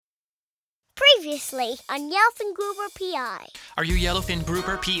Previously on Yellowfin Grouper PI. Are you Yellowfin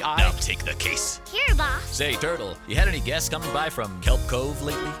Grouper PI? Now take the case. Here, boss. Say, Turtle, you had any guests coming by from Kelp Cove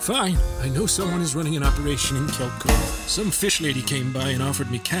lately? Fine. I know someone is running an operation in Kelp Cove. Some fish lady came by and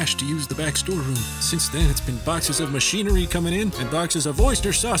offered me cash to use the back storeroom. Since then, it's been boxes of machinery coming in and boxes of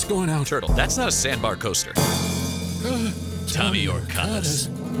oyster sauce going out. Turtle, that's not a sandbar coaster. Tommy Orcadas.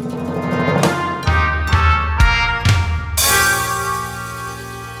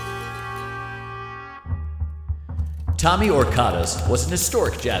 Tommy Orcadas was an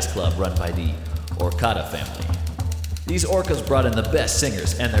historic jazz club run by the Orcada family. These orcas brought in the best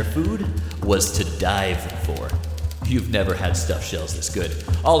singers, and their food was to dive for. You've never had stuffed shells this good,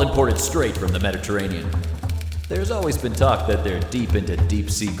 all imported straight from the Mediterranean. There's always been talk that they're deep into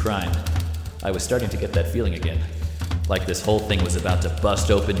deep-sea crime. I was starting to get that feeling again, like this whole thing was about to bust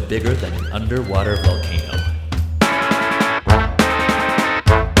open bigger than an underwater volcano.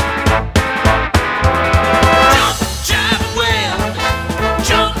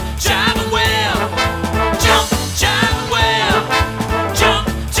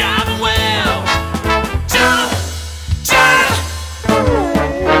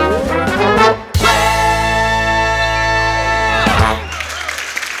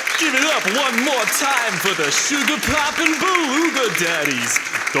 One more time for the Sugar Poppin' Beluga Daddies.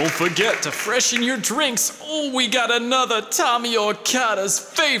 Don't forget to freshen your drinks. Oh, we got another Tommy Orcada's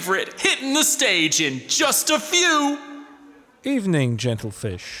favorite hitting the stage in just a few. Evening, gentle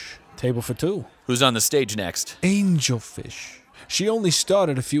fish. Table for two. Who's on the stage next? Angelfish. She only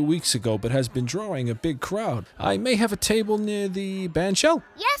started a few weeks ago, but has been drawing a big crowd. I may have a table near the band shell.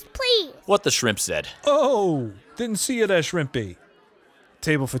 Yes, please. What the shrimp said. Oh, didn't see you there, Shrimpy.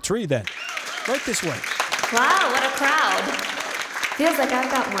 Table for three, then. Right this way. Wow, what a crowd. Feels like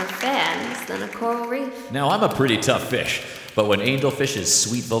I've got more fans than a coral reef. Now, I'm a pretty tough fish, but when Angelfish's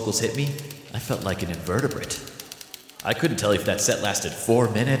sweet vocals hit me, I felt like an invertebrate. I couldn't tell if that set lasted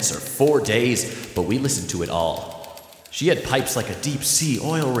 4 minutes or 4 days, but we listened to it all. She had pipes like a deep-sea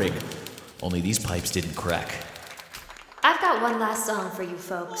oil rig, only these pipes didn't crack. I've got one last song for you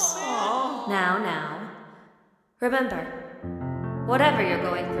folks. Aww. Now. Remember, whatever you're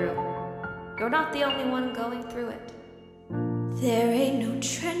going through, you're not the only one going through it. There ain't no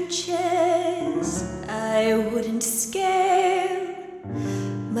trenches I wouldn't scale.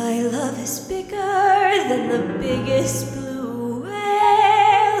 My love is bigger than the biggest blue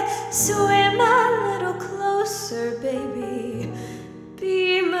whale. Swim a little closer, baby.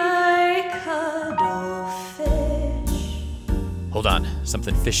 Be my cuddlefish. Hold on,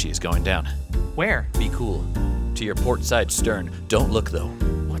 something fishy is going down. Where? Be cool. To your port side stern. Don't look, though.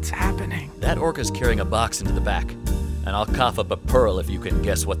 What's happening? That orca's carrying a box into the back, and I'll cough up a pearl if you can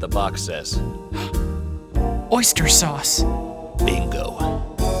guess what the box says. Oyster sauce. Bingo.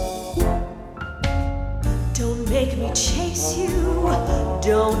 Don't make me chase you.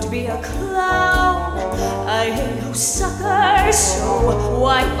 Don't be a clown. I ain't no sucker, so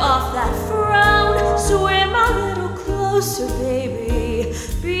wipe off that frown. Swim a little closer, baby.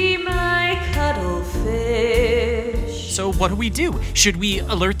 Be my cuddlefish. So what do we do? Should we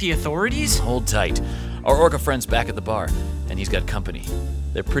alert the authorities? Hold tight. Our orca friend's back at the bar, and he's got company.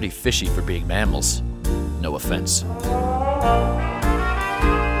 They're pretty fishy for being mammals. No offense.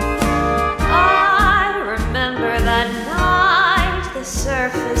 I remember that night the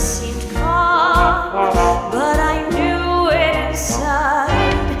surface seemed calm, but I knew it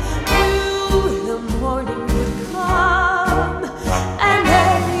inside. Knew the morning would come, and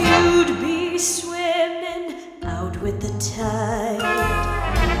then you'd be swimming out with the tide.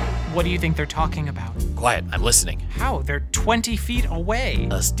 What do you think they're talking about? Quiet, I'm listening. How? They're 20 feet away.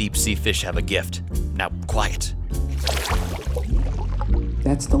 Us deep-sea fish have a gift. Now, quiet.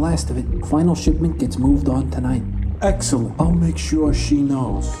 That's the last of it. Final shipment gets moved on tonight. Excellent. I'll make sure she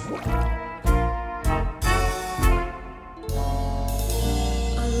knows.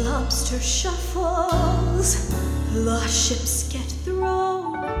 A lobster shuffles, lost ships get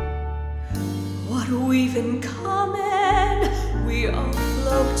thrown. What we've in common, we all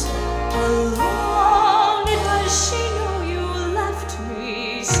float alone. Does she know you left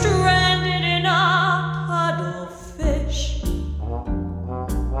me stranded in a puddlefish?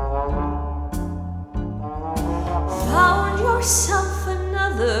 Found yourself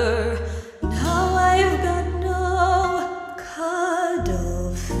another. Now I've got no cuddlefish.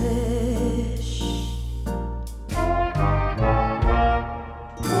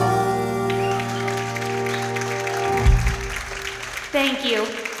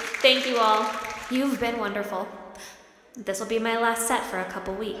 Thank you all. You've been wonderful. This will be my last set for a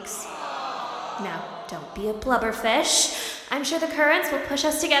couple weeks. Now, don't be a blubberfish. I'm sure the currents will push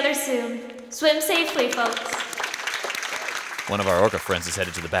us together soon. Swim safely, folks. One of our orca friends is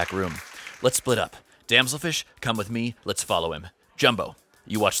headed to the back room. Let's split up. Damselfish, come with me. Let's follow him. Jumbo,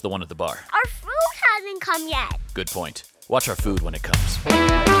 you watch the one at the bar. Our food hasn't come yet. Good point. Watch our food when it comes.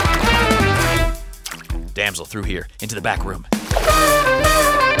 Damsel, through here, into the back room.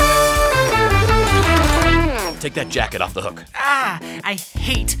 Take that jacket off the hook. I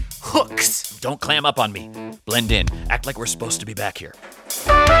hate hooks. Don't clam up on me. Blend in. Act like we're supposed to be back here.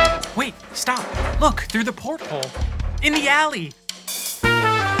 Wait, stop. Look, through the porthole. In the alley.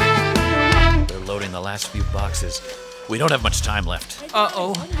 They're loading the last few boxes. We don't have much time left.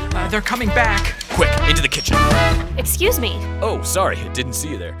 Uh-oh. They're coming back. Quick, into the kitchen. Excuse me. Oh, sorry, didn't see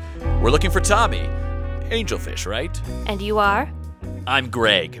you there. We're looking for Tommy. Angelfish, right? And you are? I'm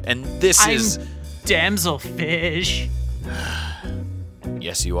Greg, and this is... Damselfish.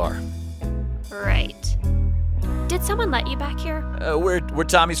 Yes, you are. Right. Did someone let you back here? We're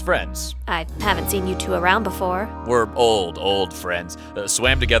Tommy's friends. I haven't seen you two around before. We're old friends.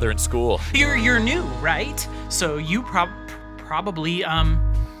 Swam together in school. You're new, right? So you probably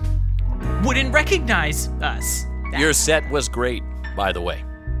wouldn't recognize us. Your set was great, by the way.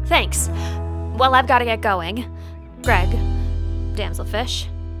 Thanks. Well, I've got to get going. Greg, Damselfish,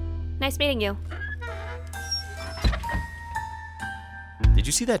 nice meeting you. Did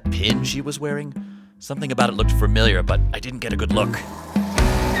you see that pin she was wearing? Something about it looked familiar, but I didn't get a good look. Did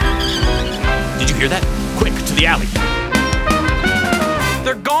you hear that? Quick, to the alley.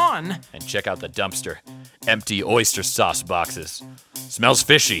 They're gone. And check out the dumpster. Empty oyster sauce boxes. Smells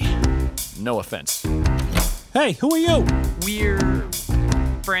fishy. No offense. Hey, who are you? We're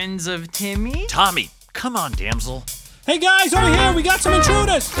friends of Timmy. Tommy, come on, damsel. Hey guys, over here, we got some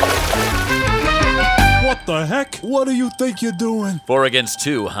intruders! What the heck? What do you think you're doing? 4 against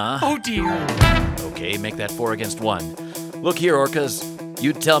 2, huh? Oh dear. Okay, make that 4 against 1. Look here, orcas.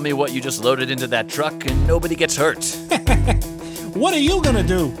 You tell me what you just loaded into that truck and nobody gets hurt. What are you gonna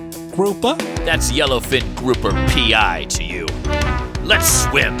do, grouper? That's Yellowfin Grouper PI to you. Let's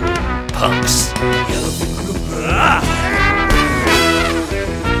swim, punks. Yellowfin Grouper.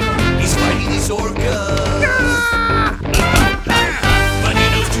 He's fighting these orcas.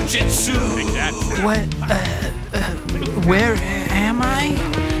 Manino's Jujitsu. Take that. What? Where am I?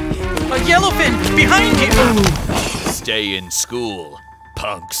 A yellowfin behind you. Stay in school,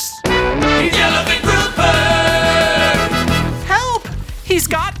 punks. He's Yellowfin Grouper. Help! He's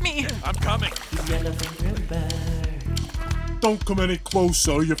got me. I'm coming. Don't come any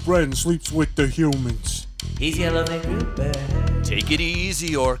closer. Your friend sleeps with the humans. He's Yellowfin Grouper. Take it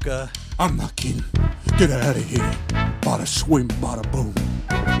easy, orca. I'm not kidding. Get out of here. Bada swim, bada boom.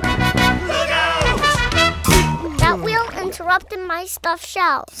 That wheel interrupted my stuffed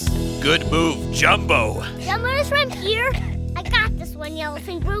shells. Good move, Jumbo. Jumbo's right here. I got this one,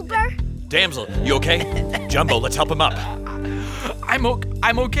 Yellowfin Grouper. Damsel, you okay? Jumbo, let's help him up.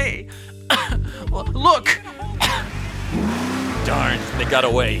 I'm okay. Look. Darn, they got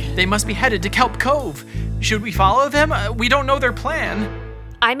away. They must be headed to Kelp Cove. Should we follow them? We don't know their plan.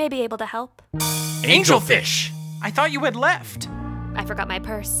 I may be able to help. Angelfish. I thought you had left. I forgot my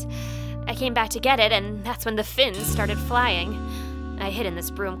purse. I came back to get it, and that's when the fins started flying. I hid in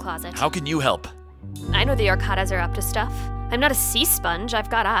this broom closet. How can you help? I know the Orcadas are up to stuff. I'm not a sea sponge, I've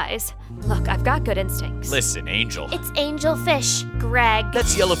got eyes. Look, I've got good instincts. Listen, Angel. It's Angelfish. Greg.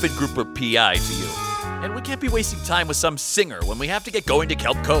 That's Yellowfin Grouper PI to you. And we can't be wasting time with some singer when we have to get going to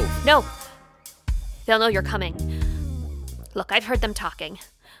Kelp Cove. No. They'll know you're coming. Look, I've heard them talking.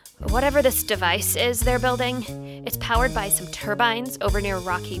 Whatever this device is they're building, it's powered by some turbines over near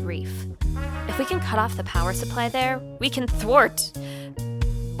Rocky Reef. If we can cut off the power supply there, we can thwart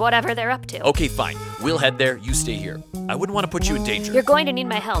whatever they're up to. Okay, fine. We'll head there. You stay here. I wouldn't want to put you in danger. You're going to need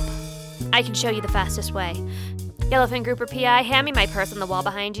my help. I can show you the fastest way. Yellowfin Grouper PI, hand me my purse on the wall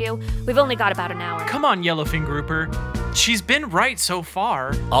behind you. We've only got about an hour. Come on, Yellowfin Grouper. She's been right so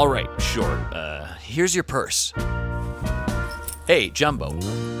far. All right, sure. Here's your purse. Hey, Jumbo.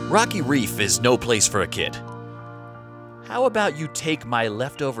 Rocky Reef is no place for a kid. How about you take my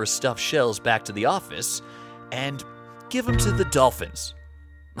leftover stuffed shells back to the office and give them to the dolphins?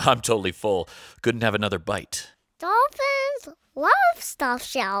 I'm totally full. Couldn't have another bite. Dolphins love stuffed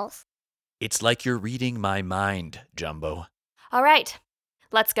shells. It's like you're reading my mind, Jumbo. All right,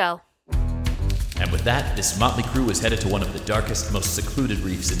 let's go. And with that, this motley crew is headed to one of the darkest, most secluded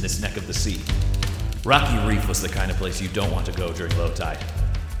reefs in this neck of the sea. Rocky Reef was the kind of place you don't want to go during low tide.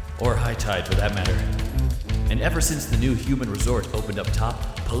 Or high tide, for that matter. And ever since the new human resort opened up top,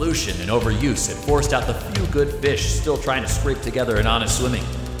 pollution and overuse had forced out the few good fish still trying to scrape together an honest swimming,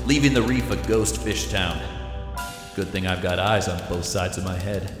 leaving the reef a ghost fish town. Good thing I've got eyes on both sides of my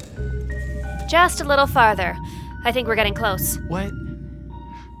head. Just a little farther. I think we're getting close.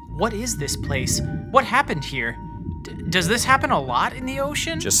 What is this place? What happened here? Does this happen a lot in the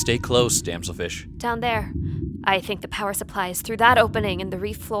ocean? Just stay close, damselfish. Down there. I think the power supply is through that opening in the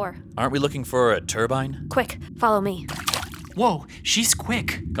reef floor. Aren't we looking for a turbine? Quick, follow me. Whoa, she's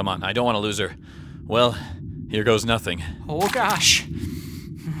quick. Come on, I don't want to lose her. Well, here goes nothing. Oh gosh.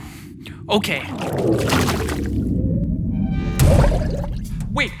 Okay.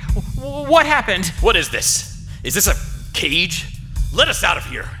 Wait, what happened? What is this? Is this a cage? Let us out of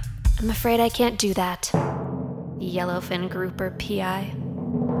here. I'm afraid I can't do that. Yellowfin grouper PI.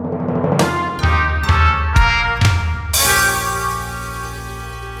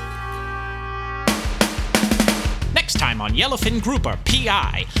 Next time on Yellowfin Grouper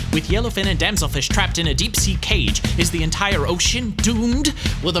PI. With Yellowfin and Damselfish trapped in a deep-sea cage, is the entire ocean doomed?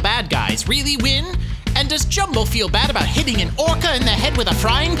 Will the bad guys really win? And does Jumbo feel bad about hitting an orca in the head with a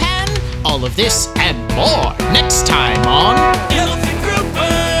frying pan? All of this and more next time on Yellowfin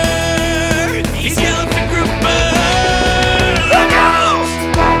Grouper! He's Yellowfin!